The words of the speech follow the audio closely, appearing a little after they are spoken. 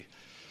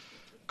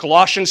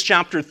Colossians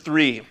chapter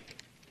 3.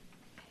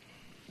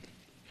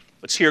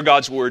 Let's hear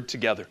God's word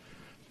together.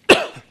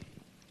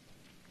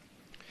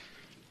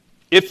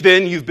 If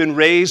then you've been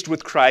raised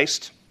with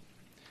Christ,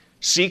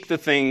 seek the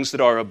things that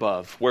are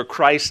above, where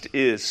Christ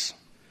is,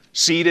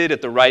 seated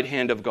at the right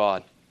hand of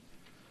God.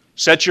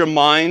 Set your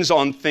minds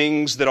on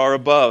things that are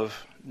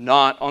above,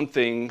 not on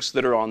things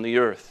that are on the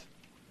earth.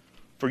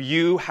 For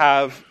you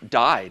have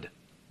died,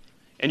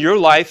 and your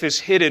life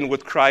is hidden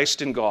with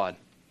Christ in God.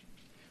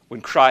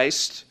 When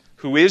Christ,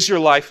 who is your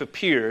life,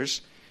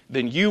 appears,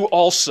 then you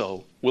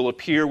also will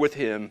appear with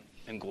him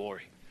in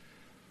glory.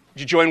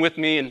 Would you join with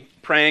me in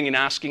praying and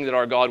asking that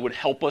our God would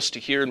help us to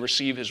hear and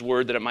receive his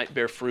word, that it might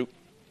bear fruit?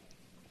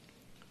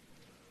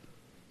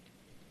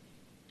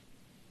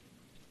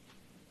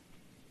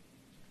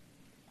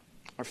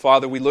 Our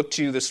Father, we look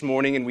to you this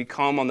morning and we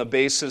come on the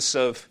basis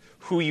of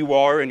who you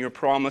are and your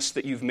promise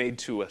that you've made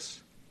to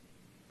us.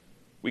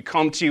 We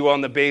come to you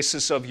on the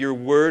basis of your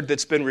word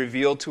that's been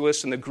revealed to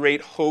us and the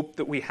great hope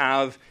that we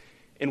have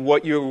in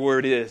what your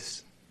word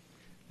is.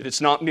 That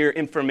it's not mere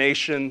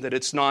information, that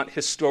it's not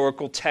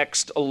historical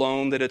text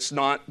alone, that it's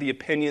not the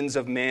opinions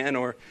of man,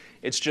 or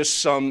it's just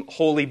some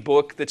holy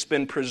book that's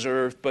been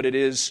preserved, but it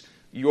is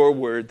your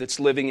word that's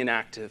living and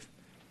active.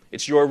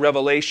 It's your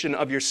revelation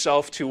of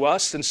yourself to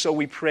us, and so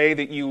we pray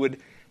that you would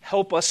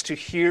help us to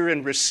hear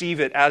and receive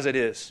it as it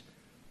is.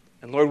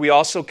 And Lord, we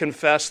also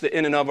confess that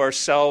in and of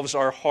ourselves,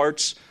 our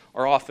hearts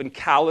are often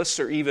callous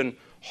or even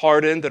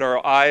hardened, that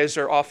our eyes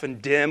are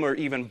often dim or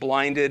even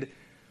blinded.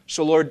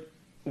 So Lord,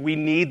 we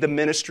need the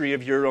ministry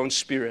of your own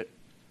Spirit.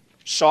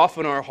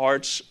 Soften our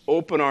hearts,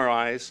 open our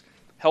eyes,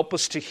 help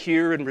us to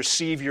hear and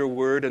receive your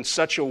word in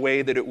such a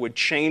way that it would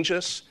change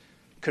us,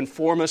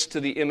 conform us to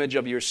the image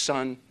of your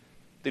Son,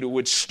 that it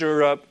would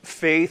stir up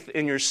faith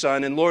in your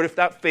Son. And Lord, if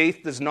that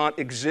faith does not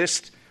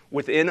exist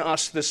within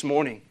us this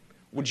morning,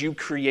 would you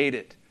create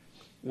it?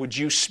 Would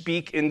you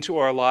speak into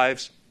our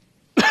lives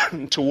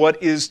to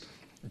what is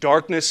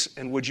darkness,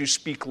 and would you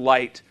speak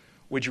light?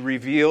 Would you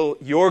reveal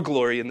your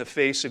glory in the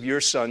face of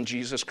your Son,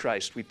 Jesus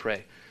Christ, we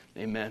pray.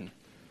 Amen.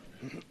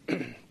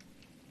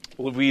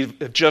 Well, we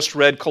have just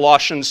read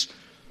Colossians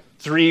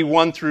 3,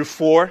 1 through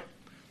 4.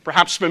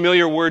 Perhaps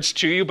familiar words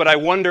to you, but I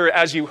wonder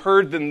as you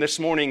heard them this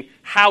morning,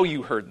 how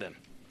you heard them.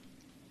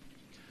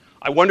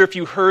 I wonder if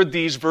you heard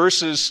these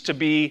verses to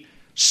be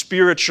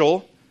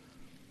spiritual,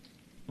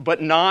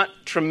 but not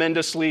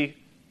tremendously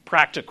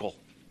practical.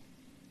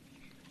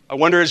 I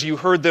wonder as you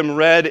heard them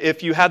read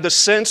if you had the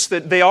sense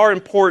that they are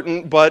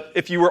important, but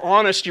if you were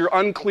honest, you're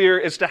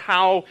unclear as to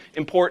how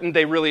important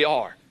they really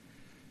are,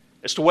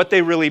 as to what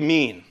they really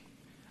mean.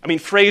 I mean,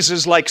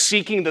 phrases like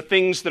seeking the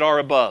things that are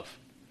above,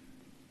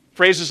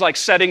 phrases like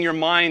setting your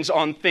minds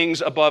on things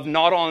above,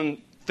 not on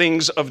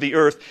things of the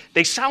earth,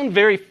 they sound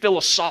very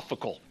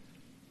philosophical.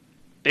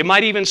 They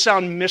might even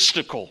sound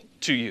mystical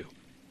to you.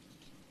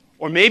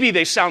 Or maybe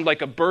they sound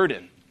like a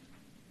burden.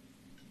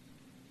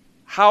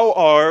 How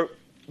are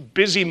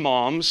busy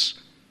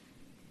moms,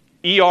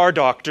 ER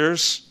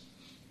doctors,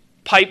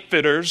 pipe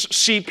fitters,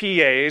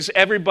 CPAs,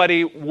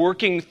 everybody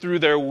working through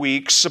their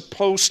week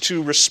supposed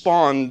to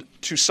respond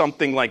to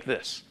something like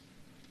this?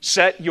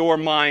 Set your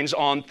minds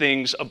on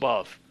things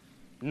above,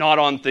 not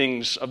on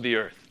things of the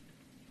earth.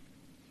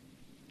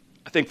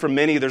 I think for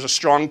many there's a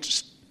strong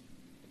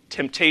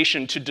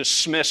temptation to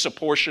dismiss a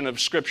portion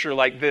of Scripture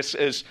like this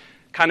as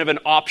kind of an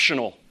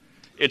optional.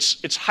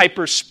 It's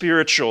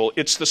hyper-spiritual.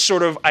 It's the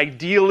sort of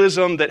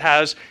idealism that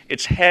has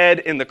its head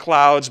in the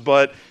clouds,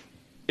 but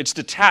it's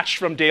detached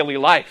from daily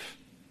life.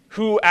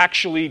 Who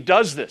actually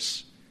does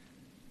this?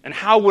 And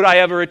how would I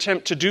ever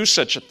attempt to do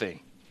such a thing?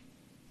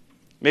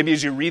 Maybe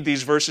as you read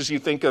these verses, you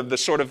think of the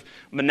sort of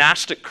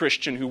monastic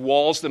Christian who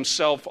walls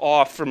themselves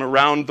off from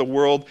around the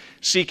world,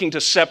 seeking to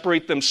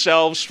separate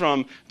themselves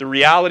from the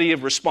reality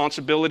of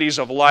responsibilities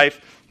of life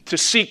to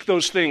seek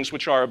those things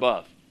which are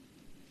above.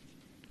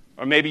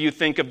 Or maybe you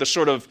think of the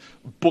sort of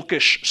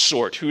bookish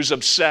sort who's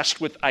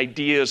obsessed with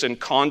ideas and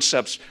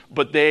concepts,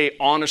 but they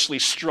honestly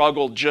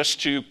struggle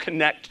just to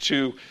connect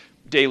to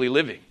daily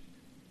living.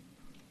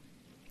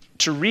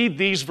 To read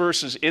these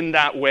verses in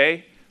that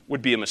way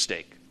would be a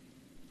mistake.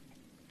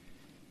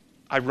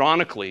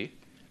 Ironically,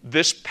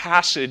 this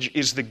passage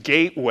is the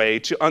gateway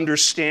to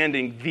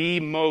understanding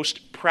the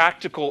most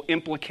practical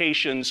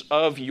implications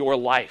of your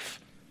life.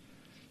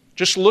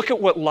 Just look at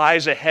what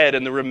lies ahead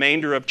in the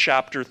remainder of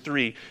chapter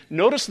 3.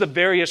 Notice the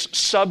various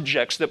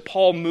subjects that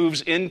Paul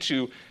moves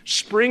into,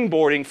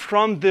 springboarding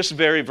from this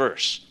very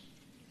verse.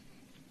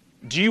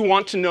 Do you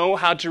want to know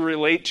how to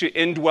relate to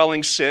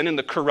indwelling sin and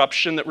the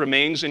corruption that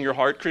remains in your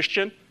heart,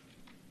 Christian?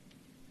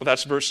 Well,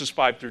 that's verses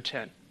 5 through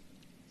 10.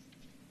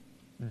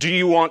 Do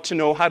you want to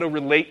know how to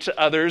relate to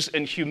others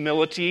in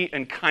humility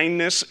and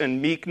kindness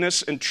and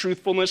meekness and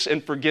truthfulness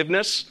and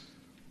forgiveness?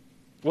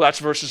 Well, that's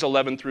verses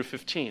 11 through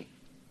 15.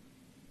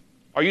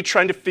 Are you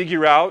trying to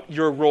figure out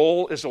your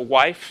role as a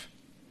wife,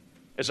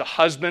 as a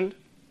husband,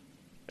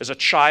 as a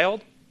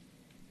child,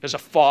 as a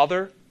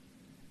father,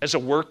 as a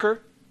worker?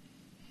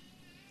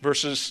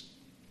 Verses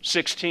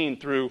 16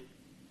 through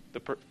the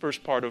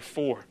first part of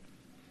 4.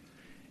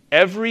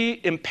 Every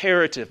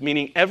imperative,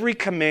 meaning every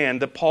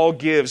command that Paul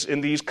gives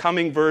in these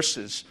coming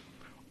verses,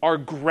 are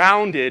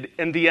grounded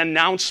in the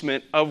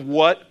announcement of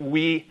what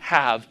we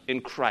have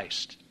in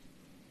Christ.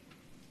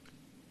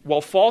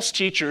 While false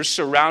teachers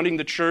surrounding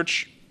the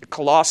church at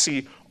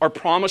Colossae are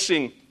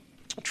promising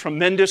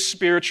tremendous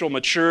spiritual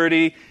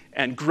maturity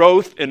and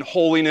growth in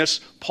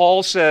holiness,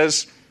 Paul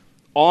says,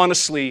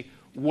 honestly,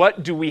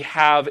 what do we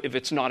have if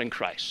it's not in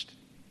Christ?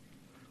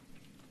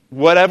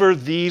 Whatever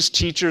these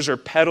teachers are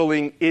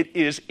peddling, it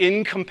is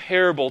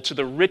incomparable to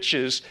the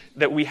riches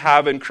that we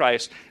have in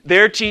Christ.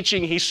 Their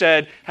teaching, he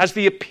said, has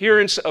the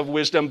appearance of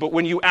wisdom, but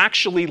when you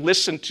actually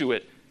listen to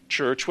it,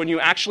 church, when you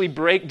actually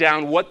break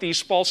down what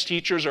these false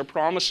teachers are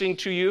promising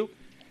to you,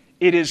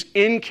 it is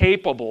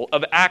incapable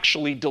of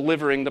actually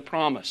delivering the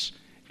promise.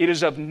 It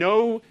is of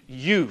no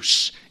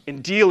use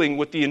in dealing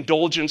with the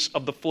indulgence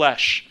of the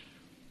flesh,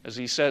 as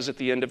he says at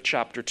the end of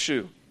chapter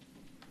 2.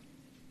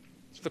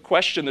 The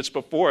question that's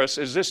before us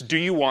is this: do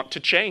you want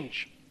to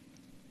change?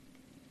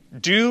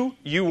 Do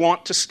you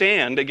want to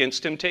stand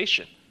against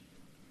temptation?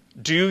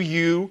 Do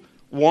you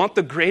want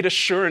the great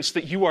assurance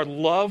that you are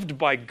loved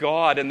by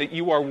God and that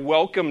you are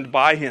welcomed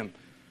by Him?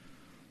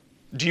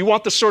 Do you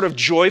want the sort of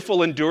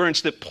joyful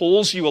endurance that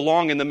pulls you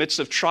along in the midst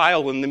of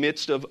trial, in the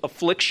midst of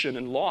affliction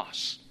and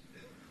loss?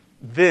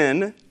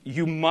 Then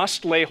you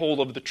must lay hold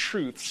of the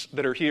truths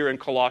that are here in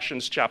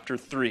Colossians chapter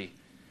 3.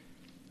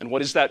 And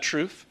what is that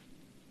truth?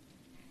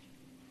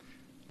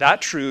 That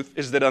truth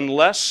is that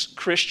unless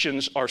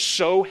Christians are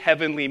so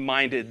heavenly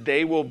minded,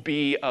 they will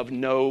be of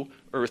no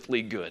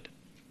earthly good.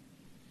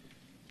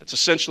 That's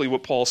essentially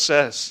what Paul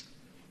says.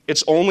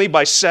 It's only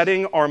by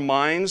setting our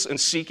minds and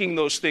seeking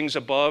those things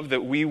above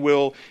that we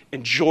will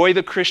enjoy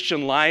the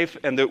Christian life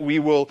and that we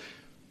will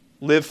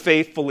live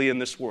faithfully in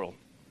this world.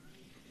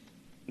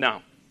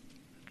 Now,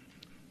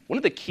 one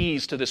of the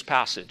keys to this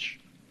passage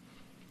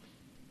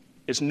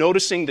is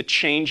noticing the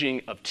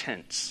changing of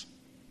tense.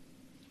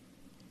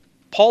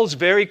 Paul is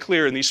very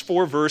clear in these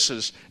 4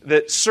 verses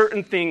that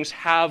certain things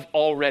have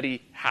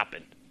already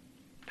happened,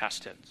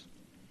 past tense.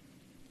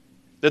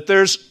 That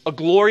there's a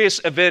glorious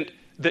event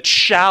that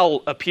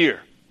shall appear,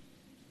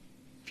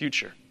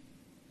 future.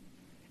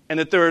 And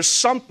that there is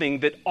something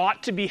that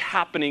ought to be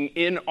happening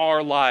in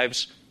our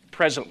lives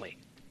presently.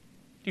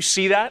 Do you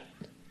see that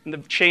in the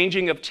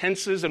changing of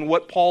tenses and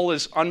what Paul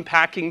is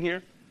unpacking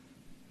here?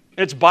 And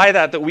it's by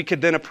that we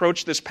could then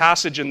approach this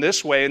passage in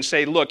this way and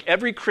say, look,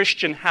 every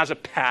Christian has a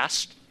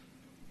past.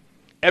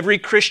 Every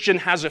Christian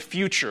has a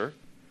future,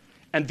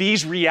 and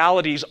these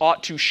realities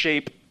ought to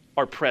shape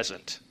our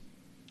present.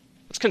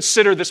 Let's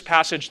consider this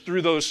passage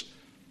through those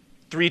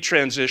 3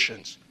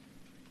 transitions.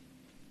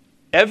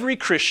 Every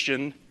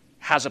Christian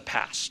has a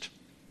past.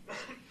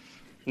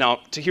 Now,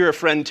 to hear a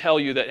friend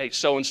tell you that, hey,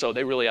 so-and-so,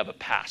 they really have a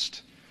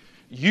past,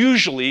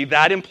 usually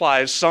that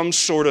implies some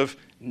sort of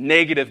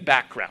negative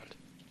background.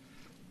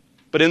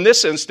 But in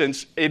this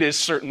instance, it is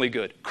certainly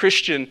good.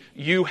 Christian,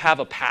 you have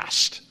a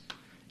past.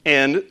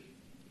 And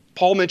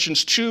Paul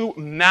mentions 2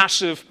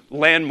 massive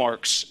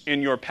landmarks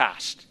in your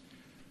past.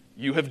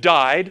 You have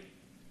died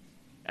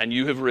and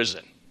you have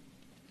risen.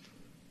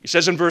 He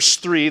says in verse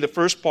 3, the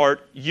first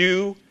part,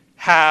 you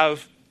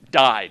have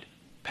died,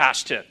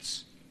 past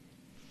tense.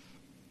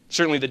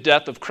 Certainly the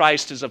death of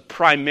Christ is of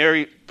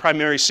primary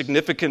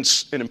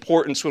significance and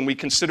importance when we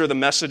consider the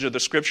message of the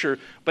Scripture.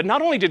 But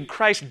not only did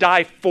Christ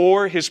die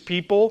for His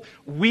people,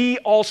 we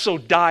also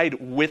died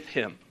with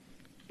Him.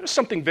 There's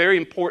something very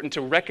important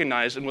to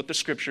recognize in what the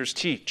Scriptures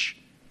teach.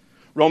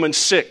 Romans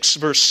 6,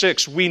 verse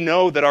 6, we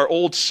know that our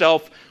old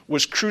self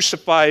was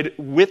crucified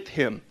with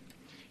Him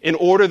in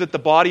order that the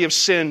body of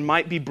sin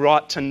might be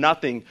brought to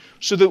nothing,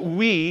 so that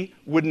we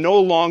would no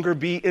longer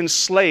be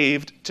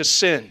enslaved to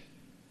sin.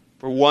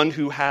 For one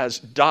who has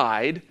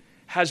died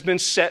has been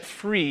set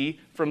free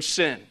from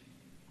sin.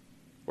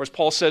 Or as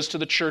Paul says to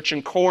the church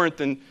in Corinth,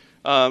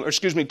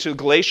 to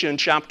Galatia in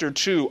chapter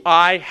 2,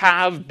 I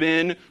have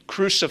been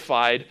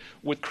crucified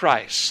with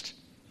Christ.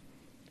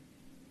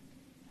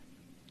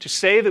 To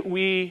say that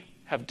we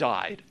have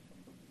died,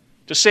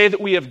 to say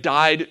that we have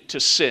died to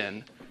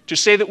sin, to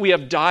say that we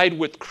have died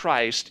with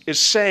Christ is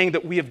saying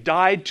that we have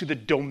died to the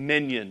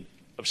dominion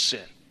of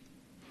sin.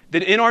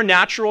 That in our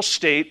natural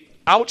state,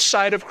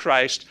 outside of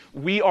Christ,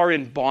 we are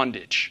in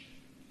bondage.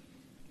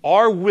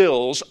 Our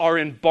wills are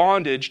in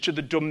bondage to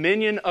the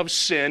dominion of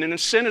sin. And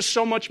sin is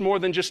so much more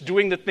than just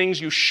doing the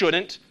things you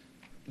shouldn't,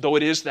 though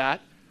it is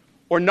that,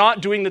 or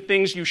not doing the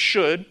things you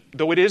should,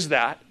 though it is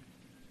that.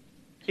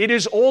 It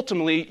is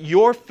ultimately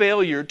your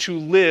failure to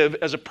live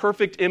as a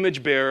perfect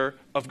image bearer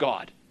of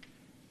God.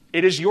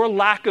 It is your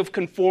lack of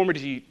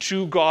conformity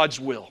to God's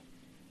will,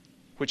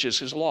 which is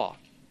His law.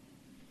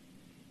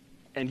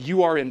 And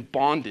you are in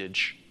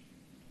bondage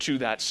to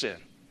that sin.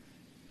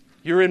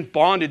 You're in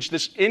bondage,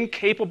 this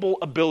incapable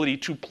ability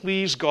to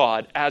please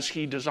God as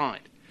He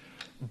designed.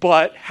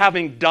 But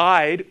having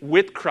died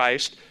with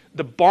Christ,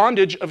 the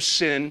bondage of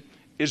sin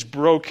is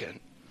broken.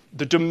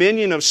 The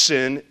dominion of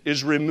sin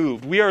is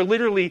removed. We are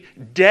literally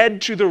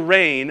dead to the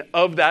reign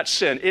of that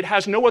sin. It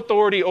has no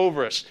authority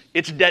over us.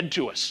 It's dead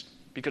to us.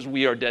 because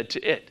we are dead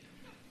to it.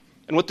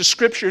 And what the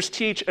scriptures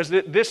teach is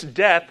that this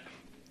death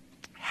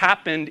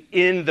happened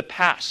in the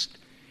past.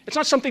 It's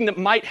not something that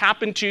might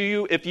happen to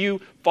you if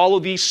you follow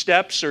these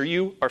steps or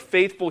you are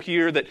faithful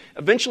here, that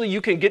eventually you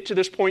can get to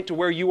this point to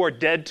where you are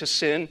dead to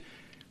sin.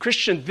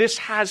 Christian, this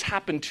has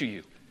happened to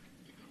you.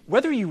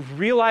 Whether you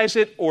realize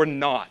it or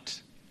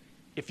not,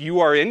 if you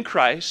are in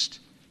Christ,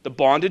 the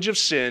bondage of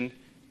sin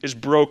is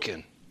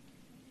broken.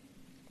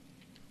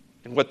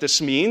 And what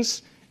this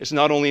means is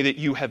not only that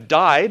you have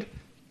died,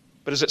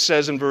 but as it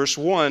says in verse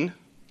 1,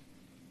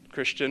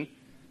 Christian,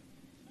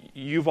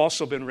 you've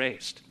also been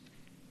raised.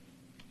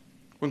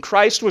 When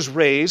Christ was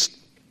raised,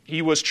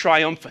 he was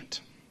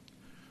triumphant.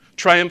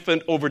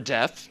 Triumphant over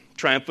death,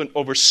 triumphant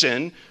over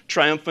sin,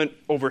 triumphant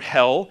over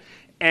hell,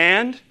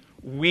 and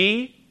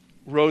we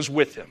rose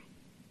with him.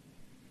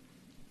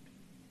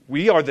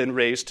 We are then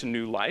raised to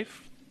new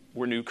life.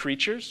 We're new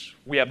creatures.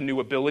 We have new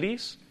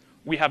abilities.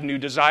 We have new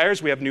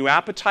desires. We have new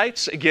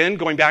appetites. Again,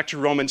 going back to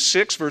Romans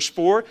 6, verse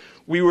 4,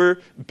 we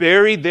were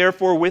buried,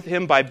 therefore, with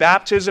him by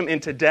baptism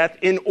into death,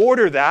 in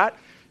order that,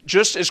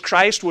 just as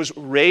Christ was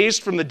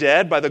raised from the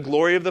dead by the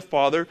glory of the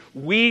Father,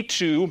 we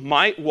too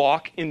might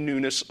walk in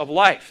newness of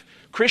life.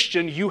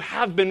 Christian, you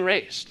have been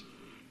raised.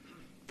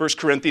 1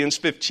 Corinthians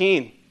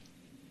 15.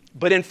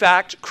 But in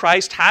fact,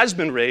 Christ has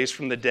been raised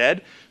from the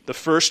dead, the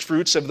first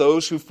fruits of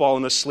those who've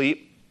fallen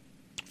asleep.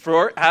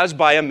 For as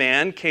by a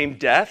man came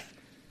death,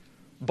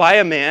 by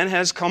a man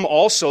has come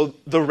also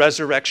the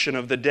resurrection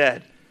of the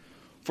dead.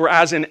 For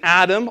as in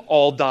Adam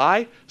all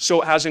die,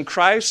 so as in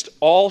Christ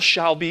all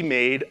shall be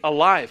made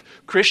alive.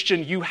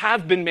 Christian, you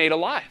have been made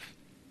alive.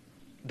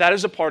 That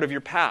is a part of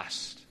your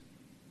past.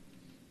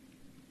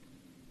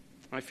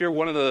 I fear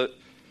one of the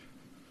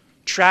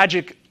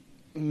tragic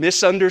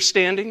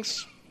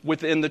misunderstandings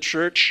within the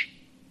church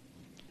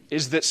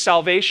is that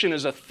salvation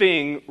is a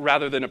thing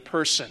rather than a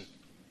person.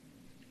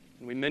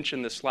 And we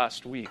mentioned this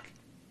last week.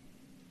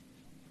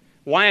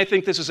 Why I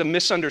think this is a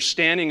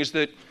misunderstanding is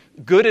that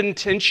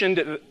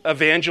good-intentioned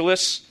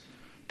evangelists,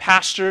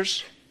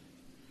 pastors,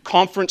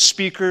 conference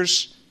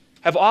speakers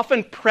have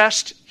often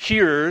pressed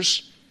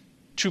hearers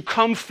to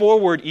come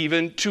forward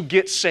even to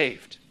get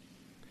saved.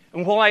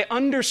 And while I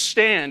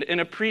understand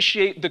and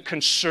appreciate the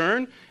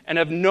concern and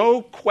have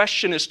no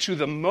question as to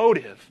the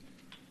motive,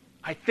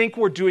 I think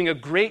we're doing a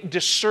great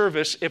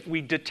disservice if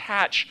we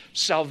detach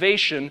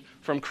salvation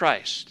from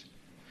Christ.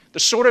 The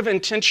sort of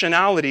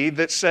intentionality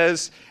that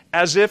says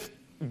as if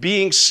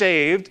being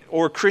saved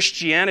or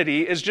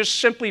Christianity is just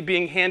simply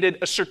being handed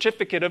a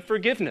certificate of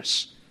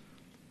forgiveness.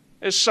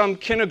 As some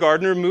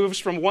kindergartner moves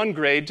from one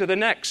grade to the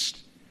next.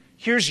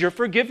 Here's your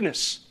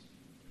forgiveness.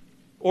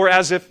 Or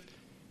as if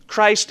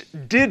Christ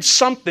did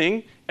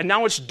something and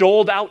now it's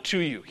doled out to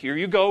you. Here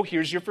you go,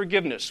 here's your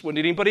forgiveness. Would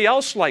anybody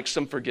else like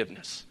some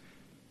forgiveness?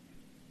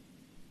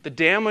 The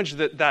damage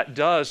that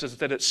does is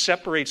that it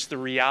separates the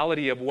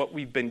reality of what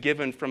we've been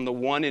given from the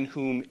one in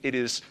whom it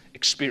is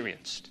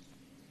experienced.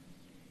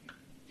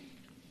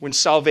 When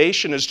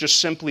salvation is just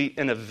simply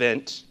an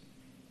event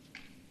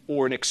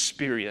or an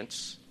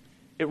experience,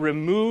 it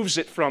removes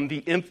it from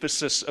the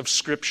emphasis of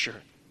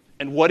Scripture.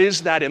 And what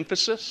is that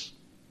emphasis?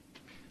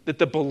 That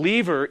the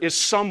believer is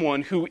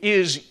someone who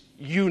is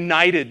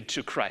united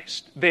to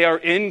Christ. They are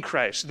in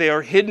Christ. They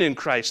are hidden in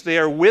Christ. They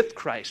are with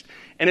Christ.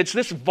 And it's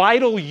this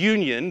vital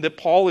union that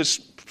Paul is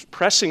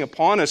pressing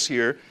upon us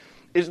here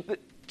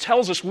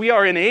tells us we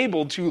are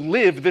enabled to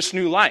live this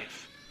new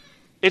life.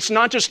 It's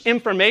not just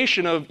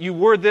information of you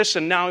were this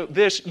and now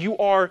this. You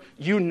are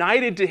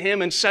united to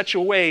him in such a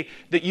way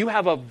that you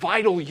have a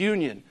vital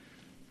union.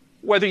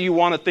 Whether you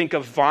want to think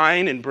of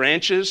vine and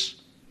branches,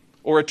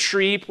 or a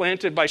tree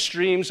planted by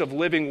streams of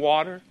living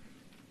water,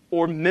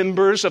 or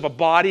members of a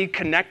body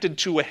connected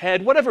to a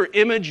head, whatever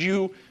image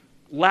you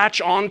latch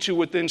onto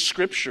within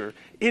Scripture,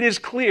 it is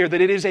clear that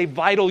it is a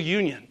vital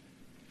union.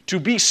 To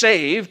be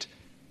saved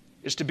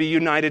is to be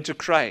united to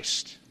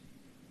Christ.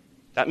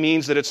 That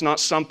means that it's not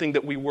something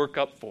that we work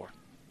up for.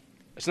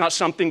 It's not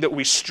something that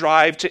we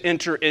strive to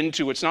enter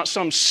into. It's not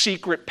some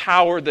secret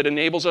power that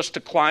enables us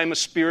to climb a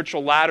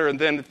spiritual ladder and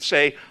then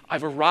say,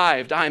 I've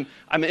arrived. I'm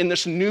in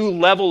this new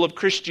level of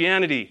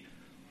Christianity.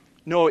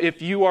 No,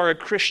 if you are a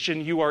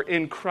Christian, you are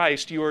in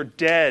Christ. You are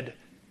dead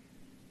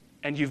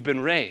and you've been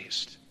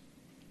raised.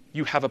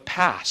 You have a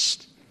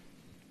past.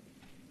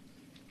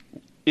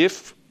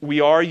 If we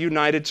are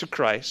united to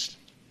Christ,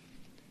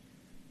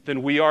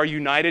 then we are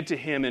united to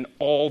him in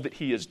all that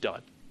he has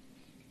done.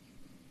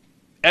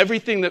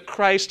 Everything that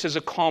Christ has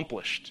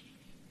accomplished,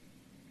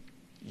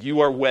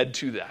 you are wed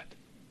to that.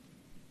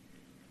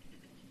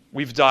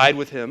 We've died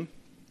with him.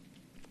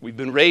 We've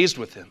been raised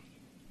with him.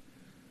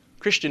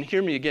 Christian,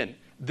 hear me again.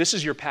 This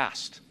is your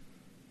past.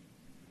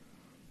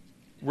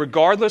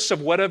 Regardless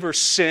of whatever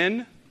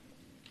sin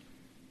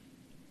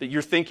that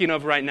you're thinking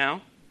of right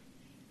now,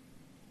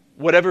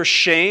 whatever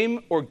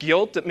shame or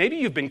guilt that maybe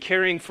you've been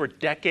carrying for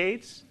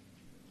decades,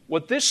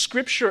 what this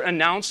scripture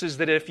announces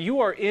that if you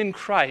are in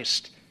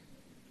Christ,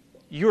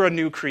 you're a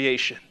new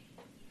creation.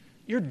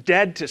 You're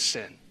dead to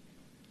sin.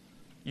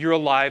 You're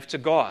alive to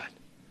God.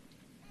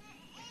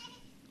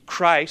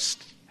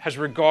 Christ has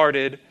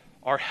regarded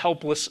our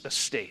helpless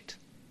estate.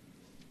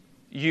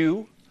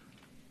 You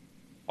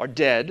are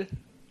dead,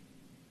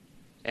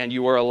 and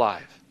you are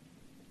alive.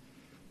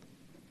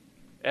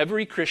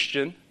 Every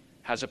Christian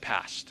has a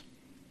past.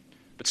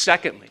 But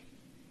secondly,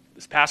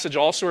 this passage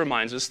also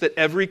reminds us that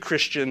every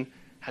Christian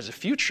has a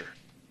future.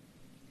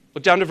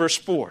 Look down to verse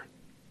 4.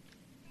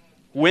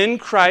 When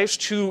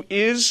Christ, who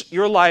is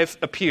your life,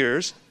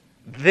 appears,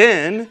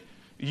 then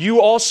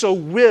you also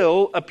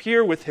will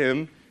appear with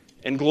him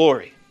in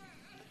glory.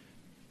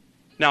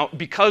 Now,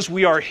 because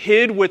we are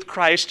hid with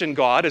Christ in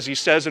God, as he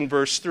says in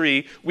verse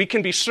 3, we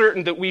can be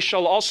certain that we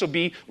shall also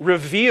be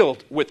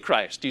revealed with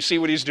Christ. Do you see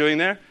what he's doing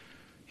there?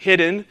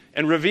 Hidden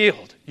and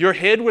revealed. You're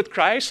hid with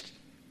Christ,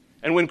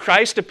 and when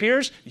Christ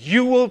appears,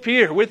 you will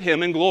appear with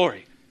him in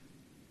glory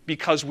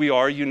because we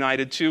are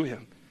united to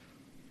him.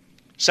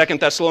 2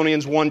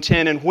 Thessalonians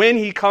 1:10, and when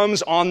he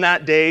comes on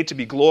that day to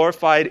be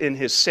glorified in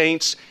his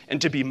saints and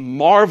to be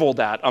marveled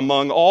at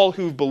among all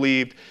who've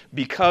believed,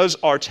 because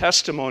our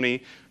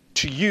testimony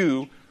to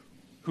you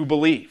who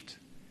believed.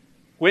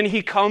 When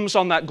he comes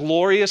on that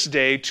glorious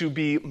day to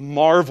be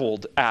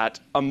marveled at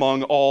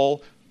among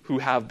all who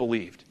have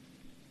believed.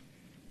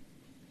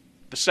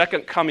 The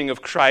second coming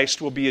of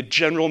Christ will be a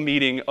general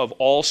meeting of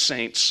all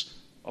saints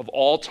of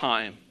all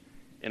time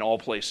in all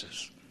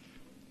places.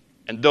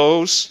 And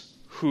those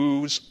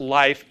whose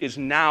life is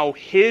now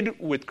hid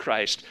with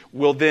Christ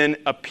will then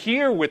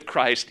appear with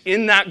Christ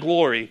in that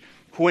glory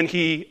when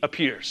he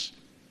appears.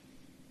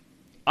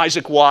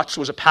 Isaac Watts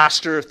was a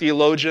pastor, a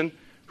theologian,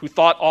 who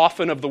thought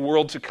often of the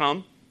world to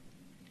come.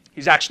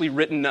 He's actually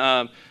written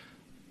a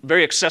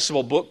very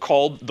accessible book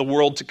called The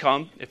World to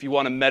Come, if you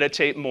want to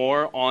meditate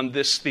more on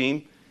this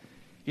theme.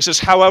 He says,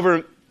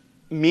 however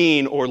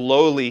mean or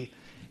lowly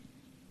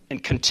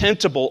and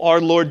contemptible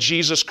our Lord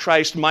Jesus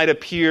Christ might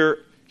appear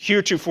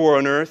heretofore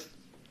on earth,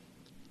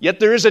 yet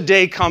there is a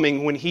day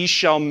coming when he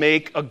shall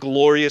make a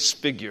glorious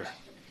figure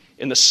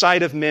in the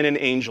sight of men and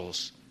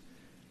angels.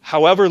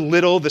 However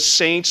little the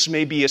saints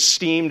may be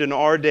esteemed in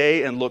our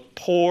day and look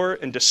poor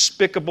and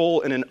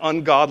despicable in an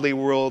ungodly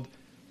world,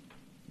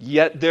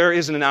 yet there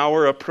is an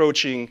hour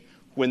approaching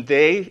when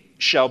they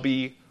shall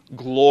be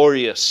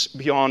glorious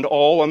beyond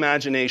all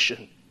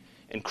imagination,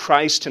 and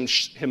Christ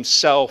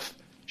himself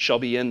shall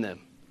be in them.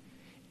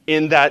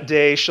 In that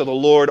day shall the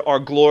Lord, our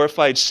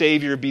glorified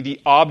Savior, be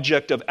the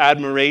object of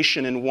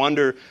admiration and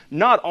wonder,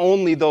 not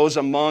only those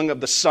among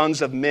the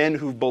sons of men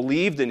who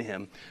believed in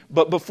him,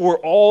 but before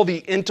all the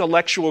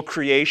intellectual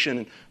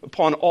creation,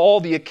 upon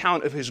all the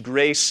account of his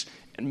grace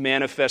and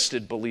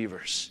manifested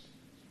believers.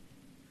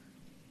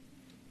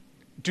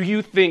 Do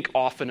you think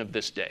often of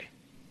this day?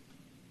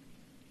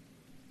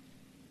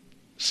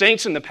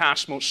 Saints in the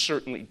past most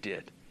certainly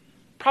did,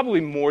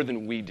 probably more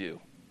than we do.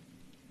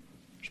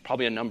 There's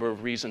probably a number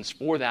of reasons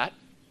for that.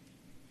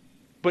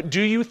 But do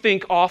you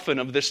think often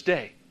of this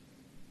day?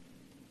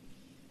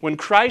 When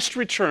Christ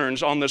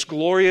returns on this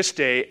glorious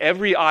day,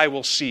 every eye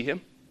will see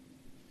him,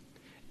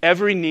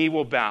 every knee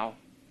will bow,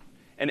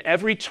 and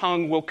every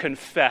tongue will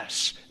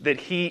confess that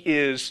he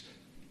is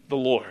the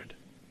Lord.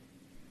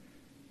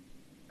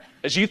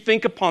 As you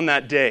think upon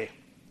that day,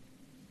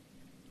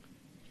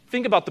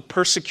 think about the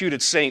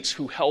persecuted saints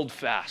who held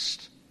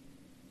fast,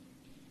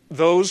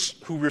 those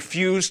who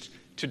refused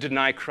to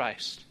deny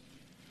Christ,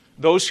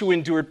 those who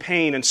endured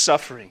pain and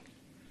suffering.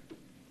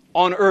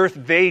 On earth,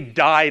 they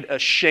died a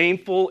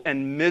shameful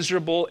and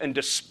miserable and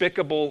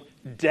despicable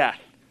death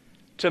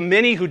to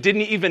many who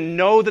didn't even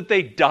know that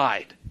they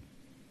died,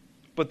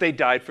 but they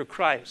died for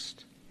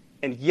Christ.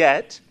 And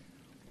yet,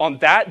 on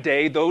that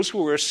day, those who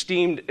were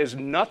esteemed as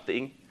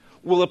nothing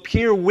will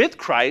appear with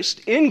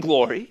Christ in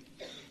glory,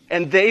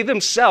 and they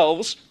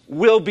themselves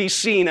will be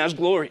seen as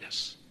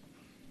glorious.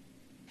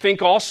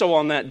 Think also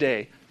on that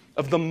day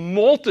of the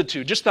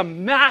multitude, just the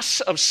mass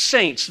of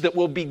saints that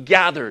will be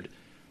gathered.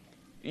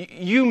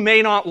 You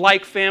may not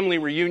like family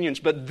reunions,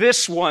 but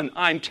this one,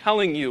 I'm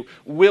telling you,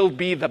 will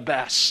be the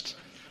best.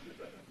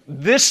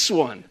 This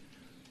one.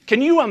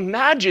 Can you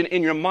imagine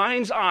in your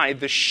mind's eye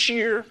the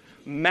sheer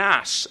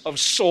mass of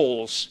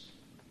souls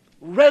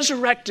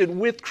resurrected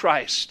with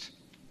Christ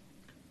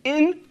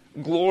in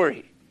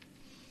glory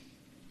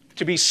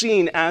to be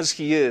seen as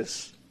he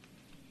is?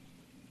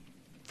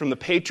 From the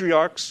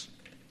patriarchs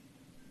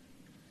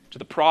to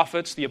the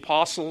prophets, the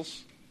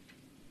apostles,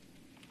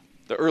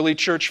 the early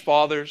church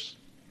fathers,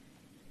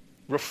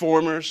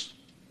 reformers,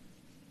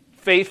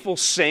 faithful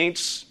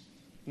saints,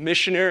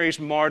 missionaries,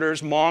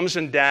 martyrs, moms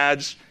and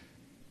dads,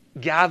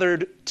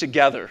 gathered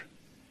together.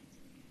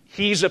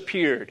 He's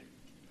appeared.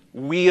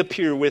 We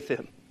appear with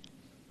him.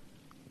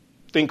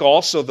 Think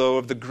also, though,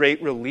 of the great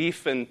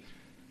relief and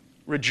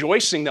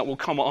rejoicing that will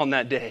come on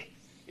that day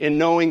in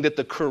knowing that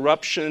the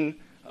corruption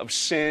of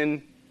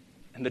sin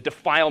and the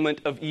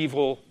defilement of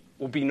evil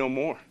will be no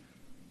more.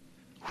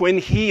 When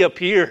he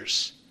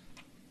appears,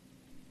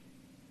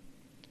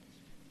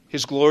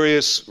 his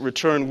glorious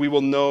return, we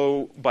will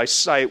know by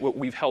sight what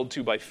we've held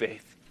to by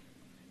faith.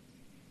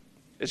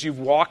 As you've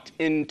walked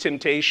in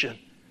temptation,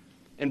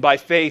 and by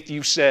faith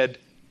you've said,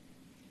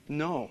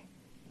 no.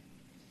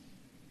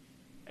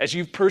 as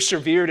you've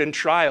persevered in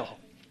trial,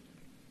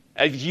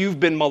 as you've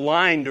been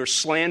maligned or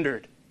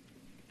slandered,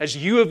 as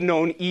you have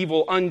known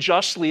evil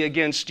unjustly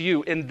against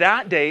you, in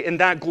that day, in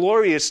that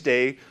glorious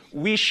day,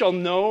 we shall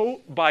know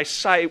by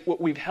sight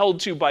what we've held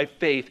to by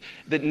faith,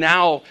 that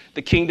now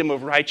the kingdom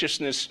of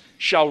righteousness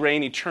shall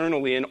reign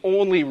eternally, and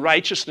only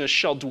righteousness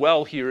shall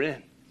dwell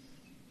herein.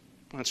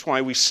 That's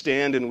why we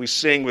stand and we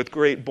sing with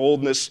great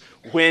boldness,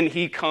 when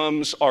he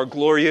comes, our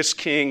glorious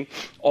King,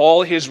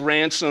 all his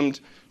ransomed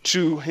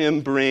to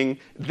him bring.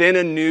 Then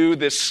anew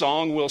this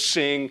song will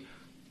sing,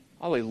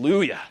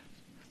 hallelujah,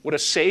 what a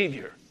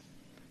Savior.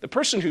 The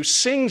person who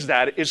sings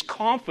that is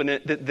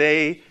confident that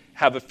they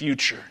have a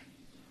future.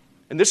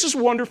 And this is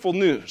wonderful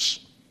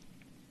news.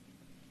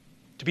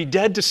 To be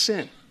dead to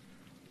sin,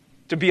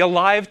 to be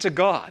alive to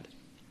God,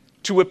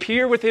 to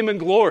appear with him in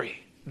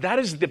glory. That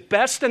is the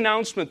best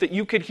announcement that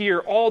you could hear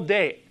all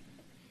day.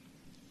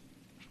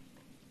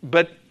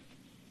 But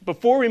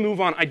before we move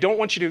on, I don't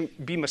want you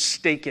to be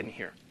mistaken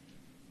here.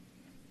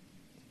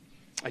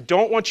 I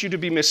don't want you to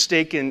be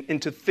mistaken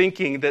into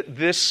thinking that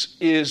this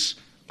is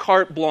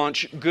carte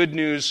blanche good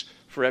news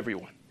for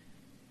everyone.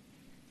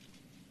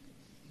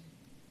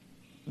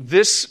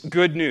 This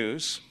good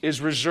news is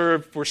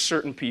reserved for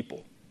certain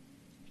people.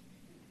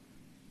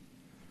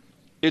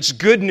 It's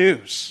good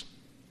news,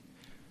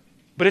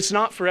 but it's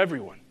not for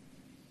everyone.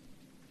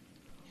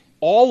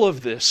 All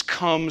of this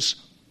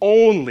comes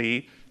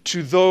only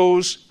to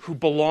those who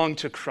belong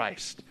to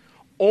Christ,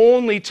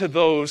 only to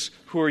those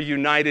who are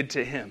united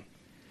to him.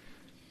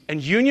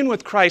 And union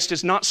with Christ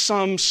is not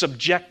some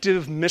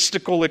subjective,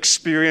 mystical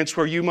experience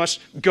where you must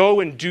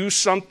go and do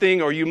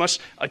something, or you must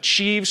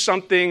achieve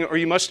something, or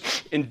you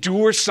must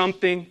endure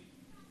something.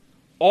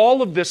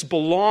 All of this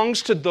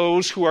belongs to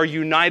those who are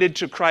united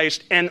to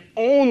Christ, and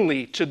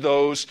only to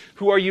those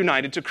who are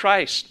united to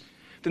Christ.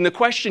 Then the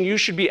question you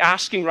should be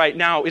asking right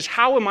now is,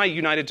 how am I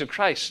united to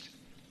Christ?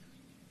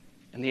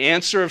 And the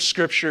answer of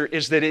Scripture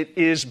is that it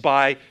is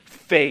by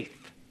faith.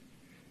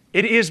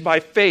 It is by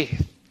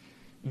faith.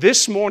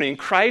 This morning,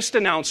 Christ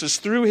announces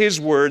through his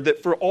word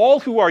that for all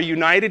who are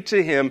united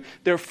to him,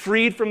 they're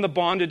freed from the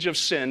bondage of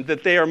sin,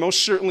 that they are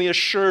most certainly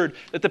assured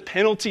that the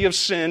penalty of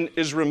sin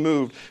is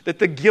removed, that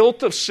the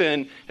guilt of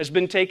sin has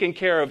been taken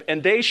care of,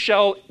 and they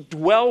shall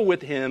dwell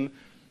with him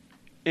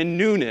in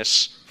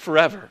newness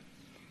forever.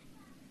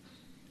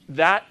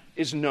 That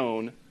is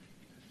known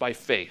by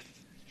faith.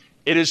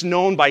 It is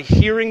known by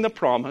hearing the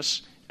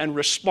promise and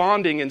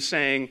responding and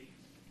saying,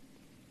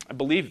 I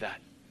believe that.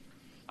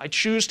 I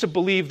choose to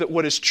believe that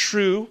what is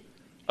true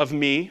of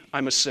me,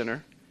 I'm a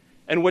sinner,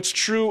 and what's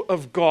true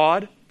of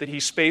God, that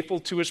he's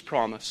faithful to his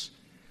promise,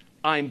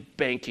 I'm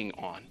banking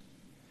on.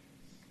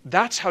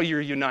 That's how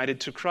you're united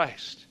to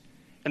Christ.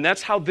 And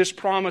that's how this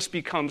promise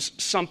becomes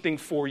something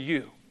for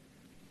you.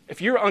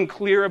 If you're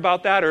unclear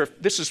about that, or if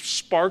this has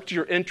sparked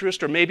your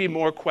interest or maybe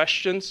more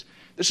questions,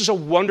 this is a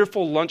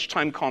wonderful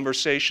lunchtime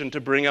conversation to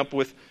bring up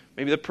with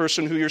maybe the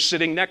person who you're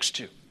sitting next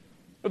to,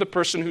 or the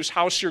person whose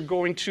house you're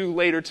going to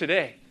later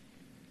today.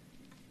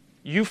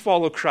 You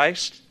follow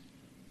Christ.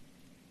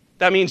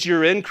 That means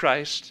you're in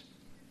Christ.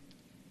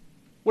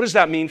 What does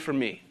that mean for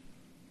me?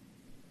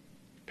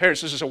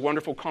 Parents, this is a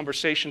wonderful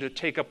conversation to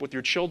take up with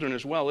your children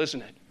as well,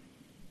 isn't it?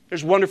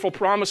 There's wonderful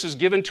promises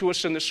given to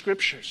us in the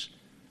Scriptures.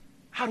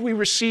 How do we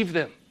receive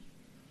them?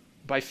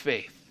 By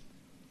faith.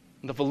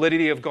 On the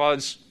validity of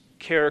God's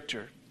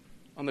character,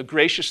 on the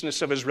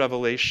graciousness of his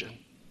revelation.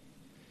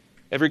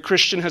 Every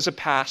Christian has a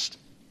past.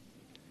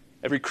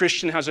 Every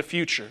Christian has a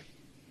future.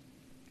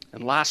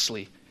 And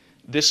lastly,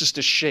 this is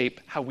to shape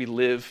how we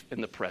live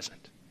in the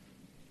present.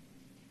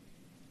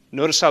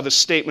 Notice how the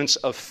statements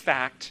of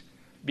fact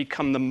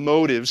become the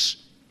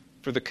motives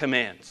for the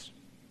commands.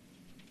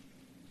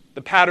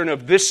 The pattern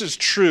of this is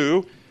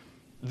true,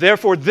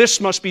 therefore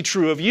this must be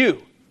true of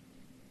you.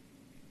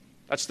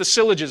 That's the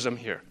syllogism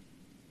here.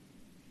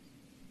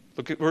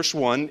 Look at verse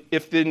 1.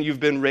 If then you've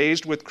been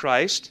raised with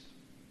Christ,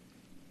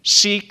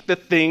 seek the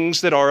things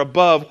that are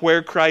above,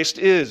 where Christ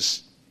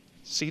is,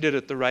 seated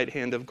at the right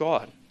hand of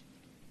God.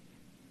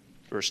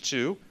 Verse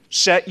 2,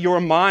 set your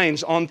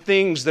minds on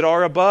things that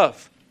are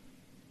above,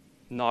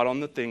 not on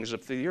the things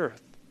of the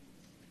earth.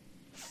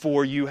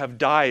 For you have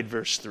died,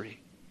 verse 3,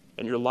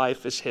 and your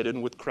life is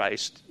hidden with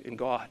Christ in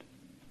God.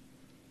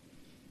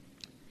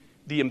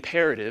 The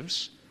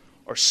imperatives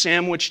are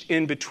sandwiched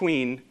in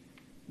between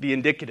the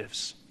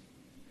indicatives,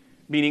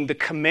 meaning the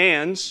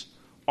commands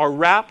are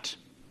wrapped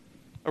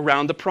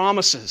around the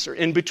promises, or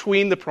in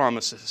between the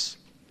promises.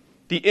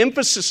 The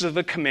emphasis of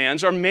the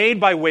commands are made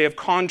by way of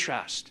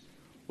contrast.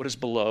 What is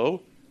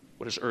below,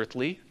 what is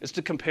earthly, is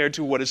to compare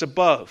to what is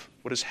above,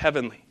 what is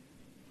heavenly.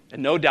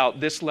 And no doubt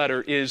this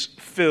letter is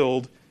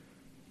filled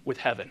with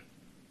heaven.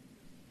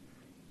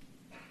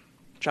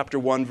 Chapter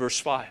 1, verse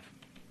 5.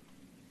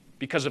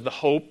 Because of the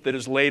hope that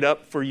is laid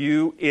up for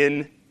you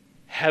in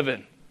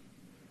heaven.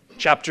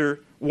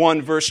 Chapter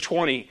 1, verse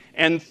 20.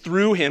 And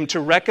through him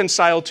to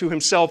reconcile to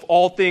himself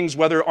all things,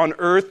 whether on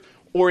earth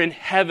or in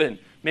heaven,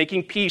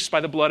 making peace by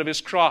the blood of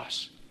his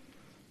cross.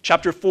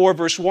 Chapter 4,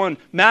 verse 1,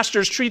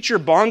 Masters, treat your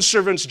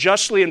bondservants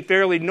justly and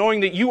fairly,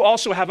 knowing that you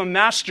also have a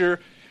master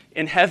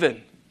in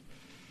heaven.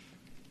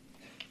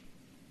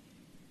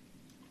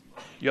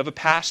 You have a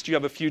past, you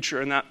have a future,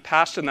 and that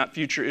past and that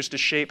future is to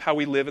shape how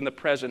we live in the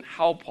present.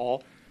 How,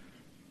 Paul?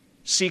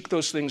 Seek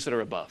those things that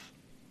are above.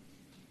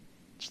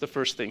 It's the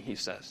first thing he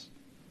says.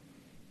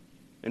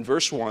 In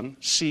verse 1,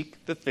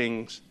 seek the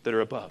things that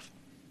are above.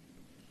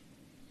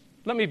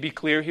 Let me be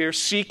clear here.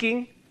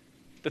 Seeking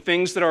the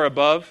things that are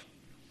above,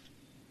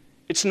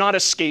 it's not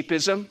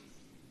escapism.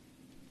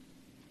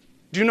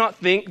 Do not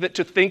think that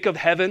to think of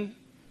heaven,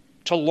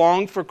 to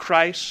long for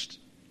Christ,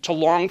 to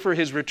long for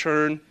his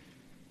return,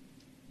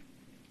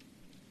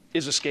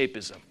 is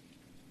escapism.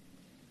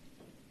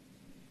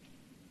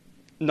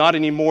 Not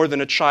any more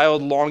than a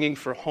child longing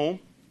for home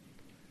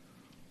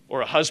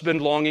or a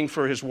husband longing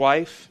for his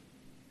wife.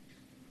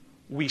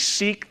 We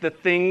seek the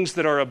things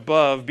that are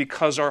above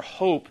because our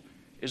hope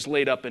is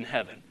laid up in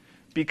heaven,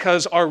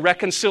 because our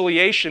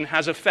reconciliation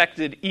has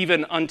affected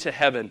even unto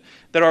heaven,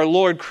 that our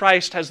Lord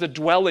Christ has the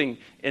dwelling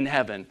in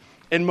heaven.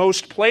 And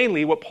most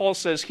plainly, what Paul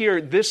says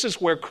here, this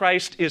is where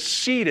Christ is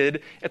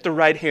seated at the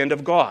right hand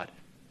of God.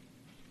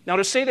 Now,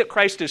 to say that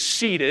Christ is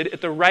seated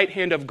at the right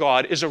hand of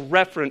God is a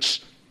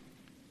reference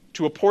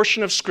to a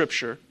portion of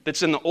Scripture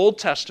that's in the Old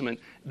Testament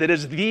that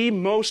is the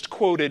most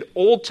quoted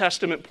Old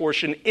Testament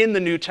portion in the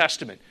New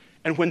Testament.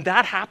 And when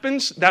that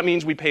happens, that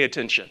means we pay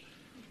attention.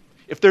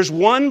 If there's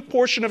one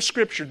portion of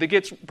Scripture that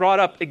gets brought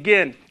up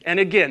again and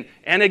again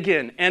and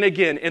again and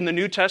again in the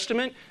New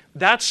Testament,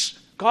 that's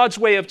God's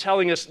way of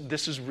telling us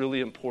this is really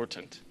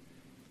important.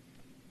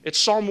 It's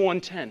Psalm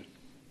 110.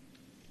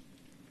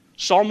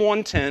 Psalm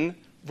 110,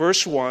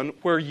 verse 1,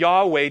 where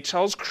Yahweh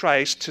tells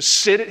Christ to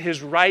sit at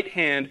his right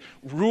hand,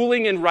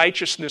 ruling in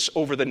righteousness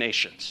over the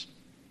nations.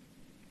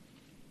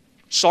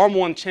 Psalm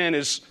 110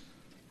 is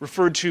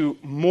referred to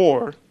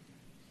more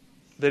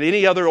than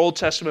any other Old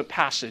Testament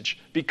passage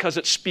because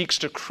it speaks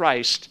to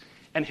Christ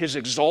and his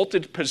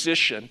exalted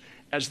position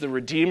as the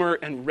Redeemer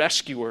and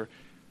Rescuer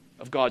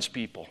of God's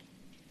people.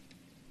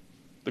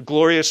 The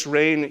glorious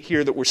reign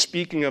here that we're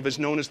speaking of is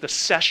known as the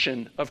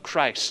session of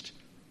Christ.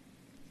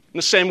 In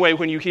the same way,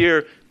 when you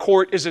hear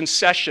court is in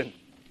session,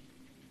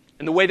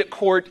 and the way that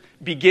court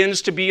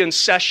begins to be in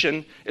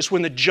session is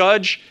when the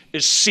judge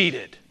is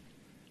seated.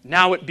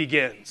 Now it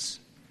begins.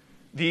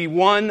 The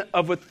one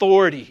of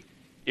authority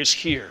is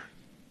here.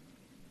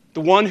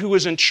 The one who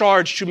is in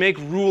charge to make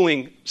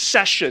ruling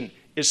session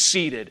is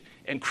seated,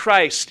 and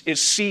Christ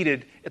is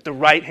seated at the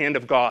right hand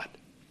of God.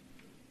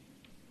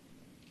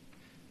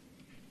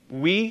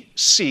 We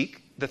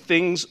seek the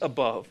things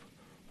above,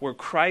 where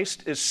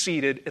Christ is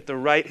seated at the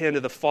right hand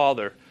of the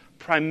Father,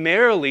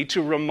 primarily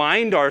to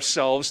remind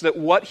ourselves that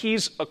what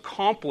he's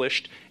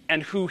accomplished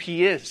and who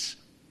he is.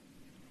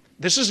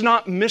 This is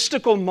not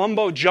mystical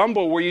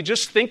mumbo-jumbo where you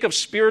just think of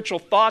spiritual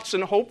thoughts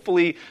and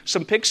hopefully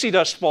some pixie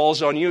dust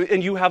falls on you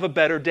and you have a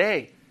better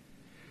day.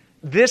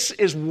 This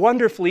is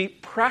wonderfully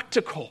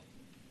practical.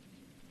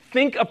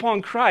 Think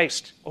upon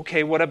Christ.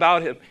 Okay, what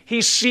about him?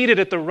 He's seated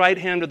at the right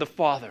hand of the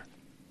Father.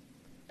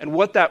 And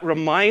what that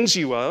reminds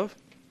you of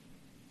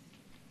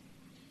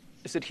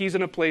is that he's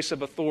in a place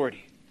of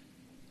authority.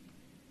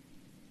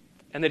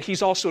 And that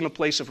he's also in a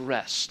place of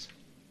rest.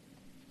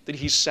 That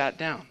he's sat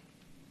down.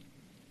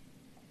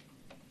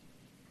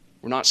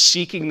 We're not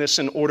seeking this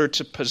in order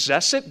to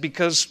possess it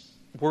because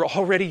we're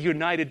already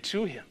united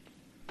to him.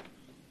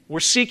 We're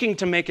seeking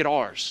to make it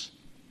ours.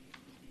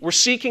 We're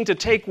seeking to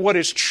take what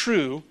is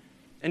true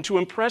and to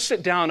impress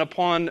it down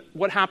upon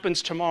what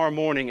happens tomorrow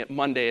morning at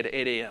Monday at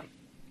 8 a.m.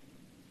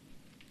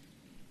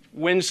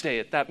 Wednesday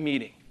at that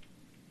meeting.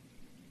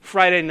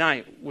 Friday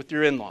night with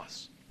your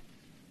in-laws.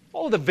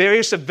 All of the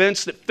various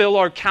events that fill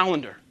our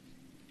calendar.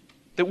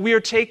 That we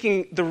are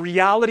taking the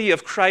reality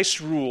of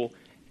Christ's rule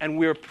and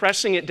we are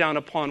pressing it down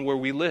upon where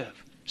we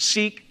live.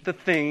 Seek the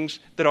things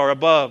that are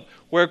above,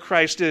 where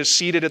Christ is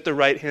seated at the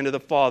right hand of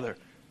the Father.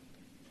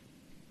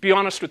 Be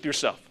honest with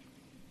yourself.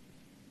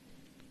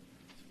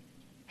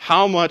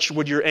 How much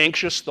would your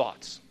anxious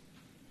thoughts,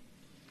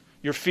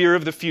 your fear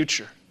of the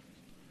future,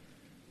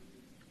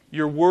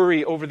 your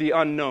worry over the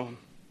unknown,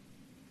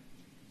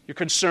 your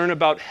concern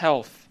about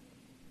health,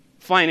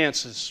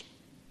 finances,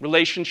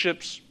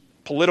 relationships,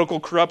 political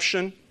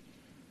corruption,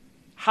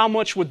 how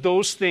much would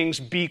those things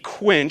be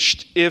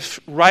quenched if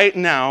right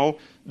now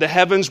the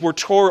heavens were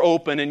tore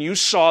open and you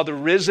saw the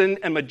risen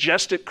and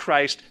majestic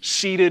Christ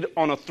seated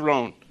on a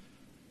throne?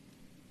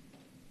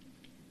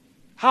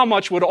 How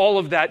much would all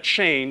of that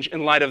change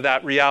in light of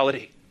that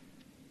reality?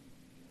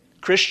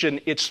 Christian,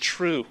 it's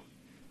true.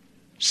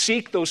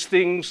 Seek those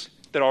things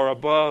that are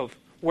above,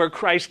 where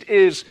Christ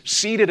is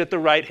seated at the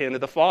right hand of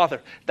the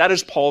Father. That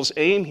is Paul's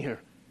aim here.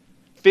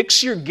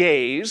 Fix your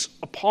gaze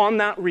upon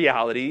that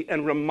reality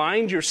and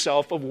remind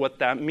yourself of what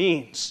that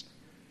means.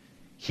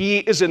 He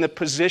is in a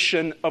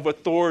position of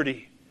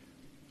authority.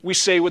 We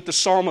say with the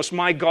psalmist,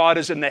 my God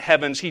is in the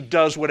heavens. He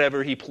does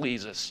whatever he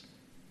pleases.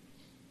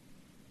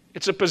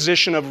 It's a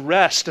position of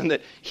rest and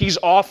that he's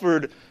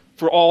offered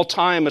for all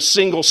time, a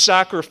single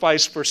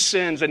sacrifice for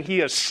sins, and he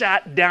has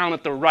sat down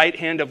at the right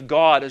hand of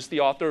God, as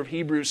the author of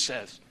Hebrews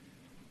says.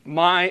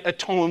 My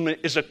atonement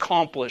is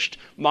accomplished.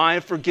 My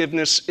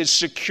forgiveness is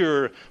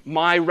secure.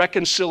 My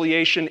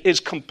reconciliation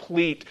is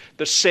complete.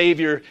 The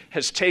Savior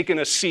has taken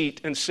a seat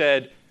and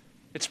said,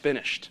 it's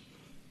finished.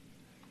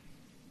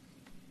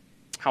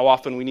 How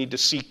often we need to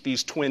seek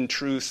these twin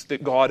truths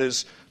that God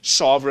is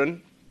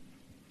sovereign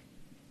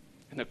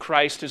and that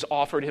Christ has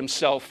offered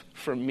himself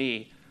for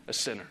me, a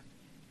sinner.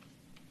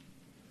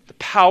 The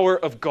power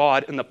of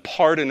God and the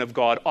pardon of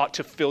God ought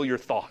to fill your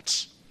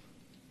thoughts.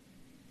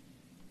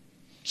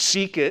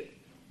 Seek it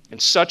in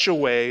such a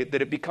way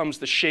that it becomes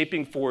the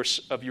shaping force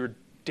of your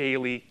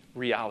daily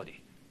reality.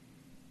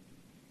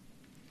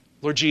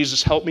 Lord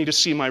Jesus, help me to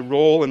see my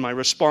role and my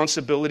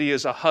responsibility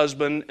as a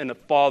husband and a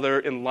father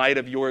in light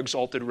of your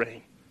exalted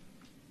reign.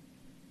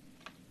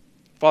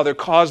 Father,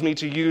 cause me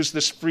to use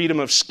this freedom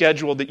of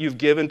schedule that you've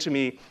given to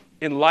me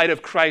in light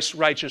of Christ's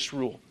righteous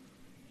rule.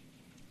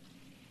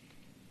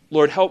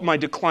 Lord, help my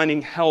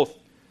declining health,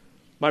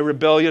 my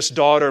rebellious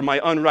daughter,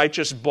 my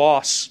unrighteous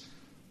boss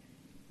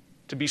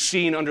to be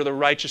seen under the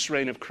righteous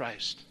reign of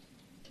Christ.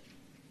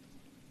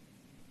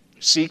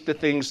 Seek the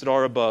things that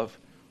are above,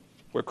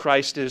 where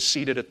Christ is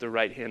seated at the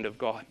right hand of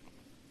God.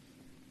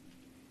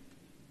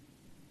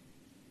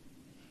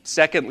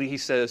 Secondly, he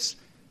says,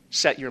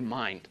 set your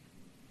mind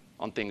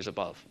on things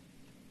above.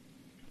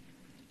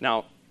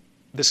 Now,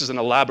 this is an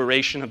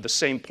elaboration of the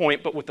same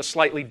point, but with a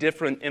slightly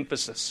different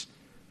emphasis.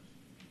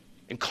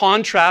 In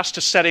contrast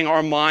to setting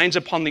our minds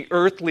upon the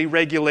earthly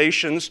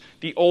regulations,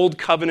 the old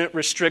covenant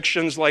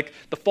restrictions like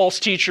the false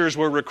teachers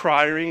were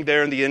requiring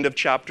there in the end of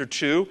chapter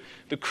 2,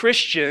 the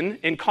Christian,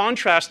 in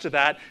contrast to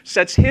that,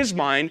 sets his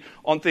mind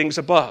on things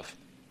above.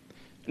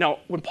 Now,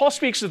 when Paul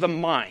speaks of the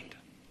mind,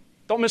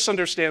 don't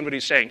misunderstand what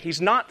he's saying.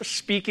 He's not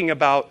speaking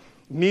about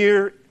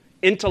mere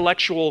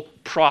intellectual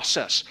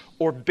process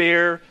or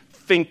bare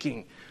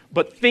thinking,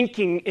 but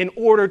thinking in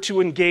order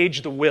to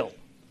engage the will.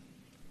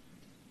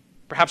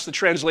 Perhaps the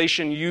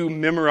translation you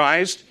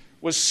memorized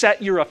was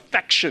set your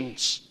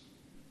affections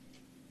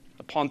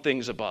upon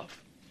things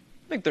above.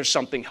 I think there's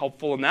something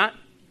helpful in that.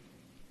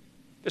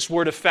 This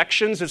word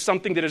affections is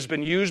something that has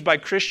been used by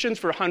Christians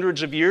for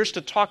hundreds of years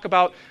to talk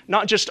about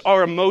not just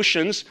our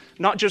emotions,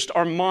 not just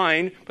our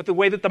mind, but the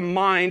way that the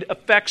mind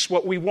affects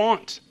what we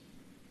want.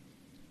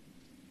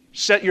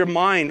 Set your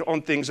mind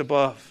on things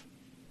above.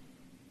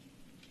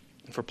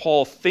 And for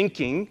Paul,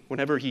 thinking,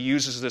 whenever he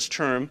uses this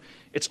term,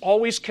 it's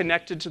always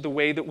connected to the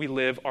way that we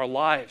live our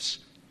lives.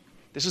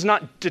 This is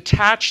not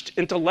detached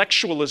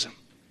intellectualism.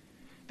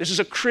 This is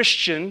a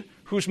Christian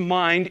whose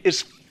mind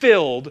is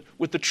filled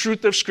with the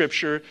truth of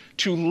Scripture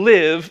to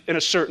live in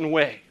a certain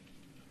way.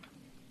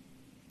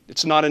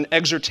 It's not an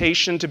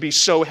exhortation to be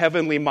so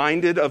heavenly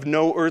minded of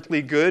no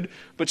earthly good,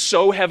 but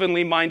so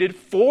heavenly minded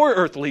for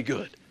earthly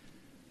good.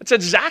 That's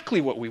exactly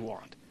what we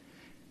want.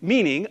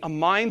 Meaning, a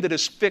mind that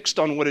is fixed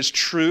on what is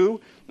true,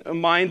 a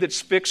mind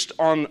that's fixed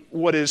on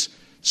what is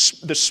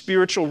the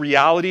spiritual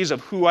realities of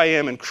who I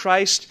am in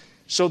Christ,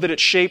 so that it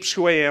shapes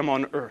who I am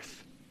on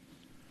earth.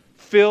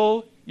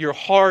 Fill your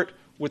heart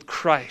with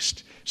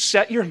Christ.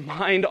 Set your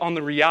mind on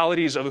the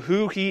realities of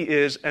who he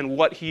is and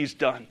what he's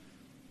done.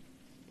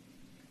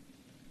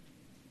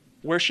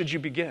 Where should you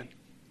begin?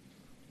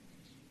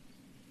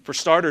 For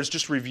starters,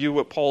 just review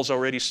what Paul's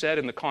already said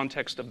in the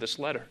context of this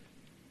letter.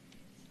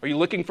 Are you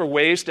looking for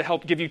ways to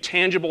help give you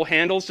tangible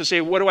handles to say,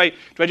 do I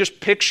just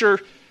picture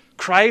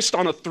Christ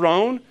on a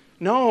throne?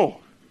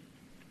 No.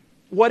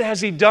 What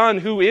has he done?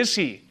 Who is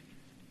he?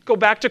 Go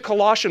back to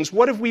Colossians.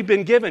 What have we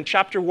been given?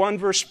 Chapter 1,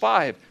 verse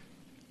 5.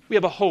 We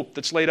have a hope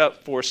that's laid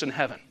up for us in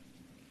heaven.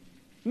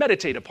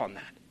 Meditate upon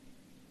that.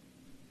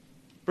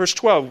 Verse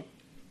 12.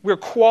 We're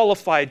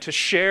qualified to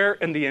share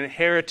in the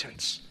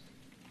inheritance.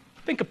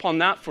 Think upon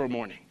that for a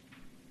morning.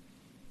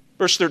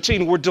 Verse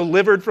 13. We're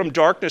delivered from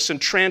darkness and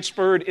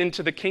transferred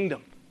into the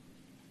kingdom.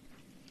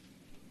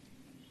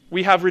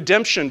 We have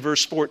redemption,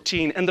 verse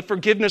 14, and the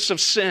forgiveness of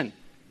sin.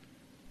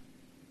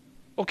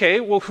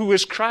 Okay, well, who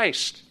is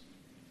Christ?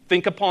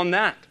 Think upon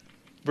that.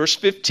 Verse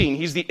 15,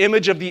 he's the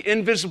image of the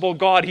invisible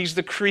God. He's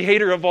the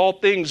creator of all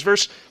things.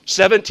 Verse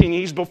 17,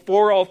 he's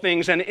before all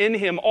things, and in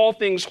him all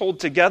things hold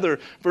together.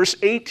 Verse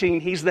 18,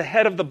 he's the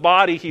head of the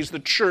body. He's the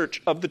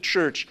church of the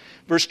church.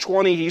 Verse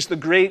 20, he's the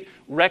great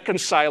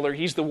reconciler.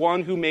 He's the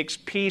one who makes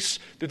peace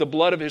through the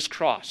blood of his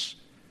cross.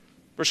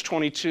 Verse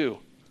 22,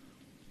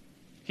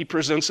 he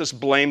presents us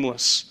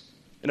blameless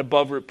and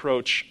above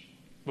reproach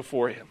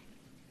before him.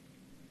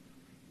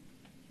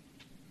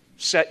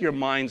 Set your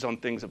minds on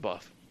things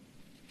above.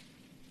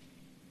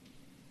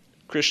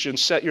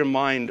 Christians, set your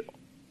mind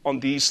on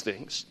these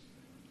things.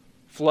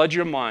 Flood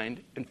your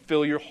mind and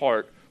fill your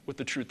heart with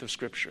the truth of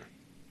Scripture.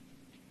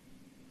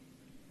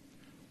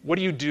 What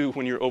do you do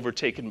when you're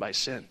overtaken by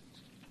sin?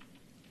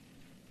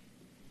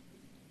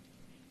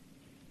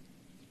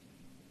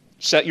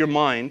 Set your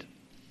mind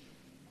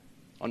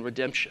on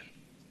redemption.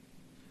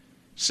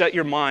 Set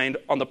your mind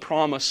on the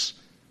promise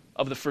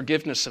of the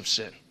forgiveness of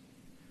sin.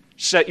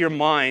 Set your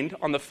mind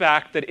on the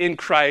fact that in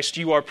Christ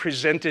you are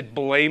presented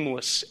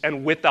blameless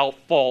and without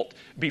fault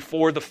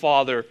before the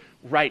Father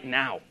right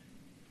now.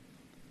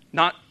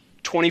 Not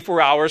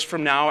 24 hours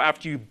from now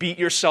after you beat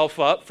yourself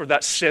up for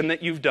that sin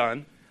that you've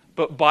done,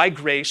 but by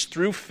grace,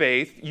 through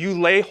faith, you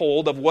lay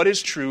hold of what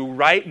is true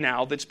right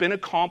now that's been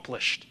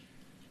accomplished.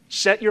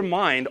 Set your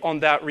mind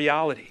on that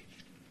reality.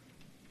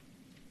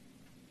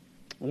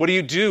 What do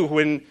you do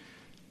when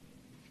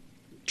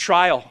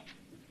trial,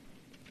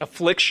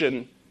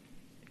 affliction,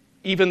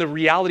 even the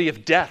reality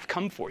of death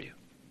come for you?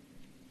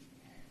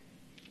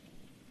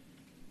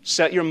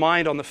 Set your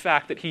mind on the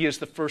fact that He is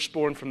the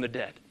firstborn from the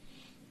dead,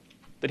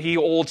 that He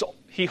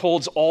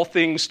holds all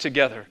things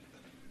together,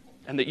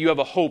 and that you have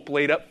a hope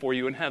laid up for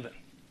you in heaven.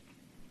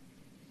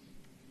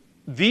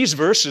 These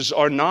verses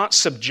are not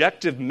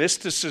subjective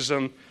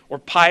mysticism or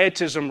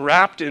pietism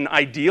wrapped in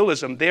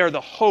idealism. They are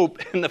the hope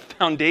and the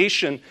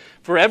foundation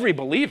for every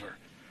believer.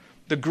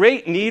 The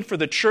great need for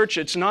the church,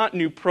 it's not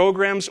new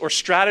programs or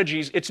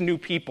strategies, it's new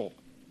people.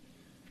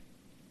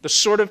 The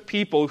sort of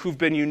people who've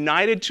been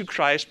united to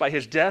Christ by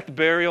His death,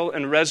 burial,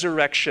 and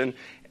resurrection,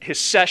 His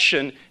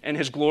session, and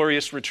His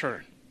glorious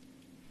return.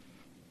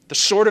 The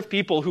sort of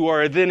people who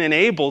are then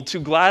enabled to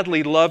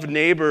gladly love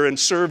neighbor and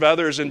serve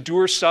others,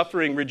 endure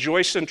suffering,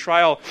 rejoice in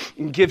trial,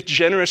 and give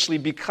generously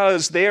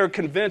because they are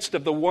convinced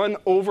of the one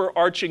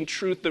overarching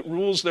truth that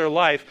rules their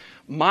life.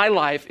 My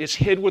life is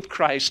hid with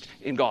Christ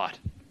in God.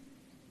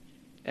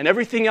 And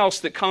everything else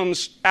that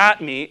comes at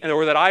me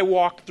or that I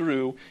walk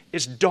through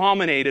is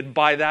dominated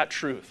by that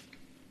truth.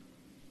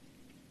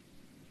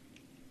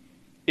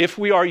 If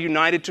we are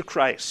united to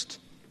Christ,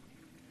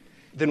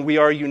 then we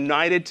are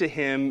united to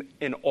Him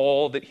in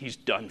all that He's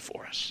done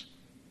for us.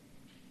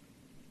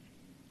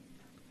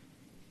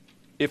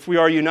 If we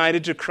are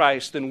united to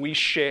Christ, then we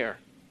share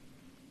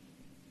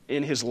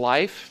in His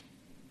life,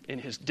 in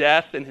His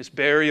death, in His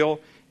burial,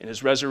 in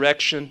His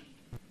resurrection,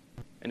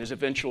 and His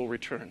eventual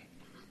return.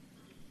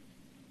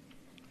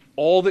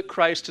 All that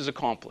Christ has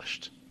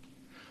accomplished,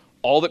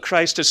 all that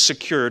Christ has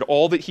secured,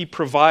 all that He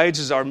provides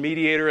as our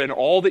mediator, and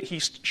all that He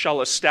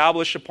shall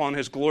establish upon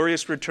His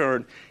glorious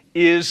return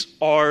is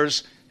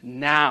ours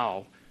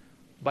now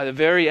by the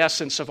very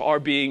essence of our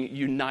being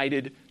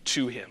united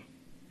to Him.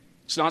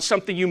 It's not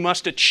something you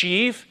must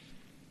achieve,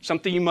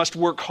 something you must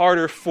work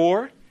harder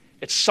for.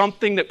 It's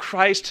something that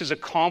Christ has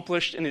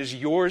accomplished and is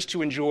yours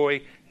to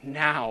enjoy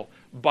now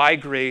by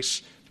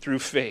grace through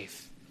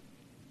faith.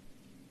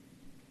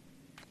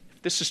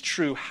 If this is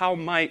true, how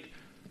might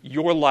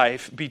your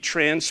life be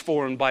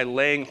transformed by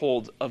laying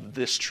hold of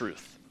this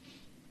truth?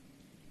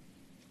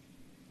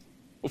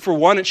 Well, for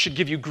one, it should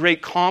give you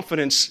great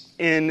confidence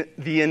in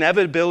the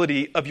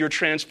inevitability of your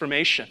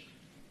transformation.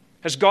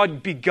 Has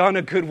God begun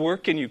a good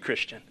work in you,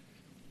 Christian?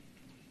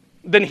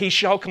 Then He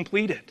shall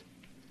complete it.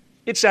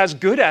 It's as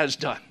good as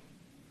done.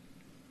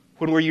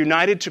 When we're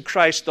united to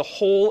Christ, the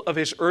whole of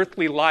His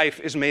earthly life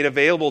is made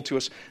available to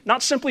us,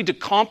 not simply to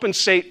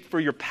compensate for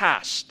your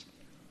past.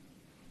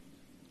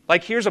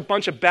 Like, here's a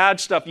bunch of bad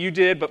stuff you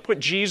did, but put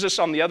Jesus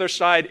on the other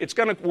side, it's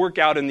going to work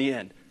out in the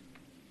end.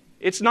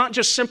 It's not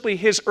just simply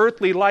His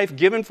earthly life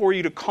given for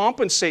you to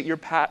compensate your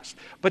past,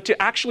 but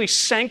to actually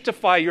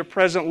sanctify your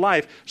present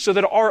life so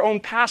that our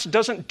own past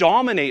doesn't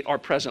dominate our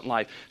present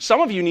life.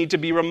 Some of you need to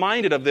be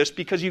reminded of this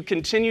because you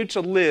continue to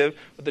live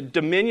with the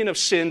dominion of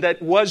sin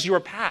that was your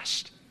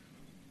past.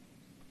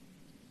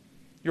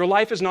 Your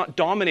life is not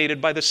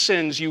dominated by the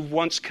sins you've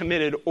once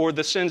committed or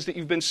the sins that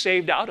you've been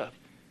saved out of.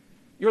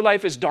 Your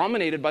life is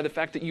dominated by the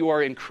fact that you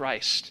are in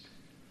Christ.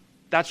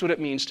 That's what it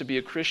means to be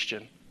a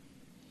Christian.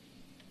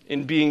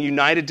 In being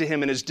united to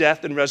Him in His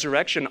death and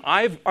resurrection,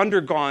 I've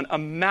undergone a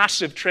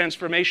massive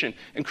transformation.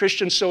 And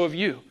Christians, so have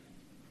you.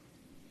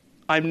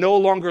 I no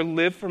longer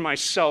live for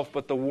myself,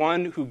 but the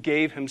one who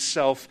gave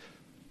Himself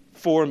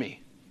for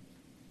me.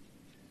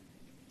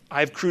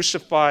 I've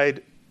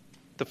crucified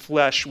the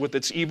flesh with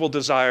its evil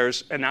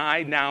desires, and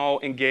I now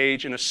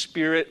engage in a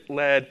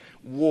Spirit-led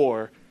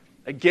war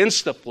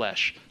against the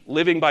flesh,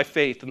 living by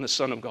faith in the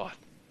Son of God.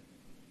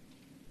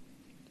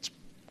 It's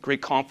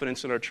great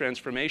confidence in our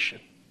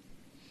transformation.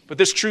 But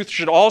this truth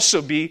should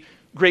also be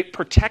great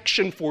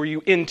protection for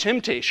you in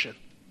temptation.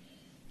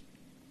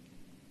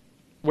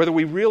 Whether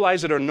we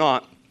realize it or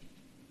not,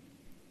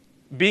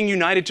 being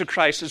united to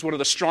Christ is one of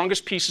the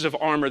strongest pieces of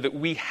armor that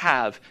we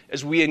have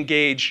as we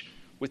engage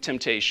with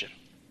temptation.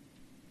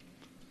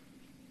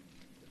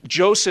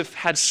 Joseph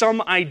had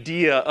some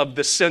idea of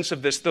the sense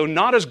of this, though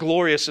not as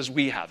glorious as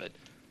we have it.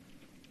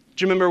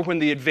 Do you remember when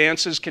the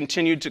advances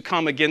continued to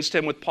come against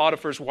him with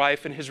Potiphar's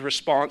wife and his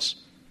response?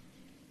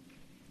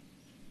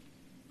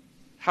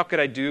 How could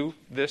I do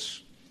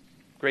this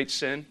great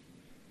sin?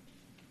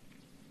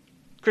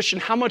 Christian,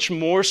 how much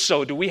more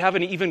so do we have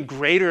an even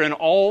greater and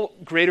all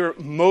greater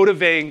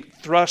motivating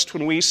thrust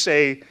when we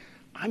say,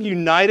 I'm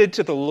united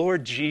to the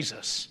Lord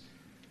Jesus?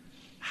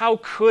 How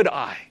could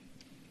I?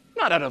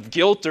 Not out of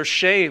guilt or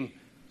shame,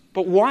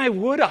 but why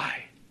would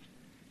I?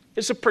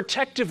 It's a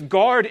protective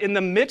guard in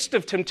the midst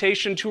of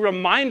temptation to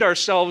remind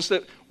ourselves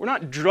that we're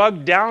not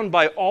drugged down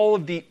by all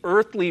of the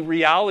earthly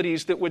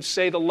realities that would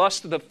say the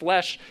lust of the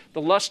flesh,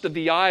 the lust of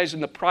the eyes,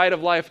 and the pride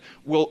of life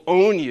will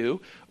own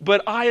you.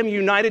 But I am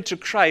united to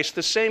Christ,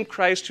 the same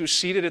Christ who's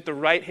seated at the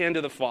right hand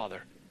of the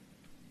Father.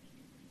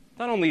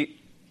 Not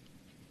only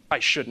I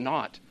should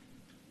not,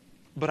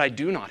 but I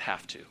do not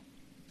have to.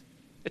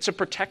 It's a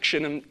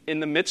protection in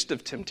the midst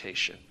of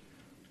temptation.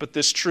 But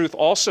this truth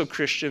also,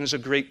 Christian, is a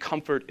great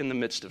comfort in the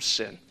midst of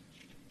sin,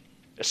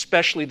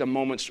 especially the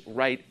moments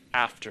right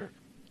after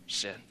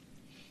sin.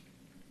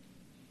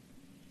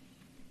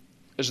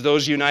 As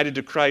those united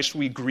to Christ,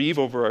 we grieve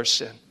over our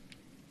sin.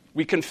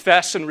 We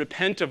confess and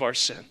repent of our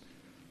sin.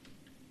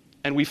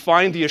 And we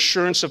find the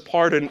assurance of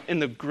pardon in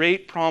the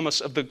great promise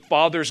of the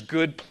Father's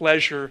good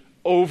pleasure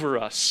over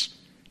us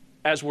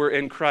as we're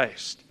in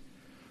Christ.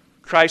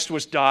 Christ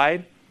was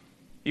died,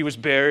 he was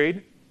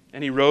buried,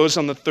 and he rose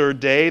on the third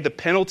day. The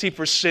penalty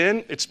for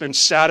sin, it's been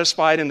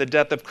satisfied in the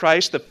death of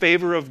Christ. The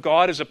favor of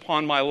God is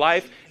upon my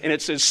life, and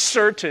it's as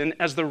certain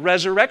as the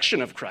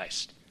resurrection of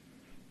Christ.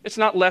 It's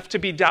not left to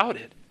be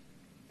doubted.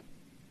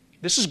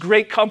 This is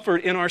great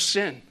comfort in our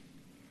sin,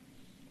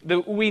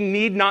 that we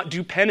need not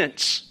do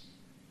penance.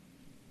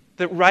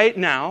 That right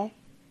now,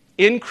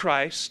 in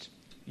Christ,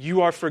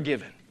 you are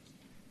forgiven.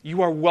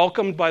 You are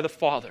welcomed by the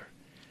Father.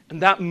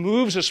 And that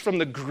moves us from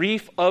the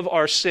grief of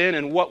our sin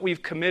and what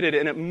we've committed,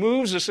 and it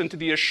moves us into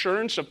the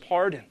assurance of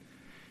pardon.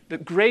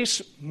 That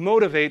grace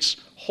motivates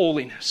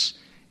holiness.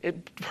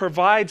 It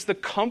provides the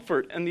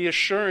comfort and the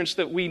assurance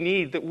that we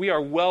need, that we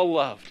are well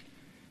loved,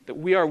 that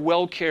we are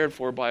well cared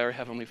for by our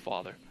Heavenly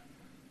Father.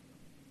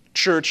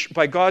 Church,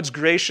 by God's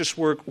gracious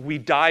work, we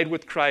died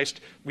with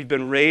Christ, we've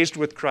been raised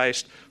with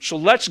Christ. So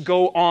let's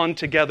go on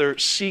together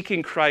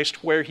seeking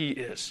Christ where he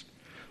is.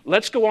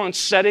 Let's go on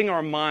setting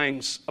our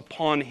minds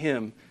upon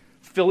him,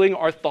 filling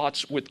our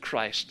thoughts with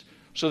Christ,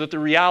 so that the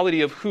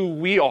reality of who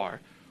we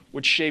are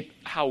would shape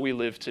how we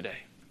live today.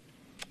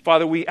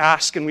 Father, we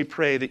ask and we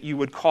pray that you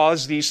would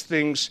cause these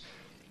things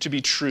to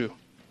be true.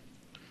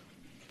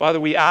 Father,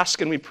 we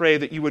ask and we pray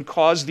that you would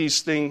cause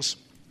these things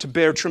to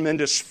bear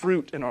tremendous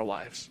fruit in our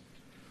lives.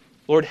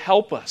 Lord,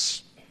 help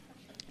us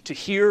to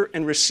hear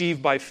and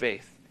receive by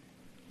faith.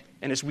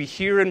 And as we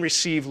hear and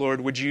receive,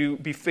 Lord, would you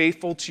be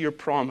faithful to your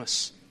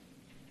promise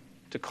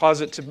to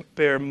cause it to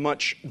bear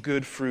much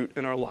good fruit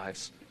in our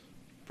lives.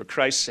 For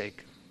Christ's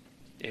sake,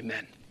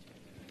 amen.